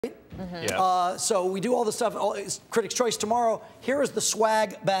So we do all the stuff. It's Critics' Choice tomorrow. Here is the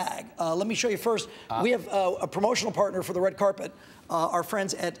swag bag. Let me show you first. We have a promotional partner for the red carpet. Our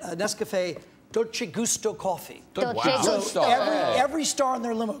friends at Nescafe Dolce Gusto Coffee. Gusto. Every star in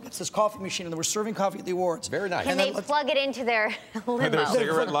their limo gets this coffee machine, and we're serving coffee at the awards. Very nice. Can they plug it into their limo? Their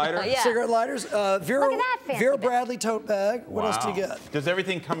cigarette lighter? Yeah. Cigarette lighters. Look at that fancy Vera bag. Bradley tote bag. What else do you get? Does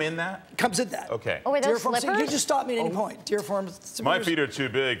everything come in that? Comes in that. Okay. Oh, are Deer those Farm, slippers? you just stop me at any point. Deer Farm. My feet are too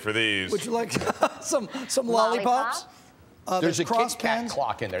big for these. Would you like some lollipops? There's a cross Kit Kat pans.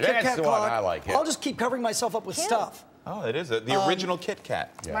 clock in there. Kit That's Kat the clock. one I like. Yeah. I'll just keep covering myself up with Cute. stuff. Oh, it is the original Kit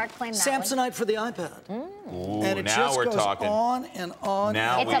Kat. Mark claimed that Samsonite for the iPad. Ooh, And it now just we're goes talking. on and on.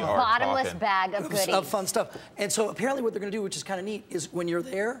 Now one. It's we a are bottomless talking. bag of goodies. Of fun stuff. And so apparently what they're going to do, which is kind of neat, is when you're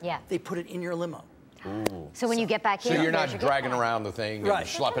there, they put it in your limo. So when you get back in, So you're not there's your dragging gift bag. around the thing Right. and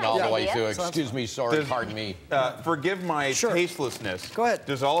schlepping That's a all the nice way idea. to, excuse me, sorry, pardon me. Forgive my Sure. tastelessness. Go ahead.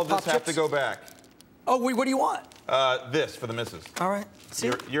 Does all of this Pop have to chips? go back? Oh, what do you want? This for the missus. All right. See?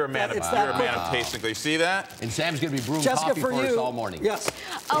 You're a man of It's you're that a man quick. of taste. You see that? And Sam's going to be brewing Jessica, coffee for for us you. all morning. Yes.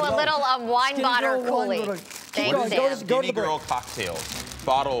 Oh, a little wine Skinny bottle girl wine coolie. bottle. Thanks, Go to Sam. the Skinny break. girl cocktails.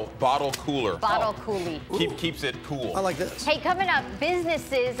 Bottle cooler. Bottle coolie. Keeps it cool. I like this. Hey, coming up,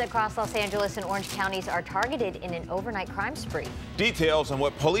 businesses across Los Angeles and Orange counties are targeted in an overnight crime spree. Details on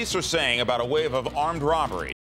what police are saying about a wave of armed robbery.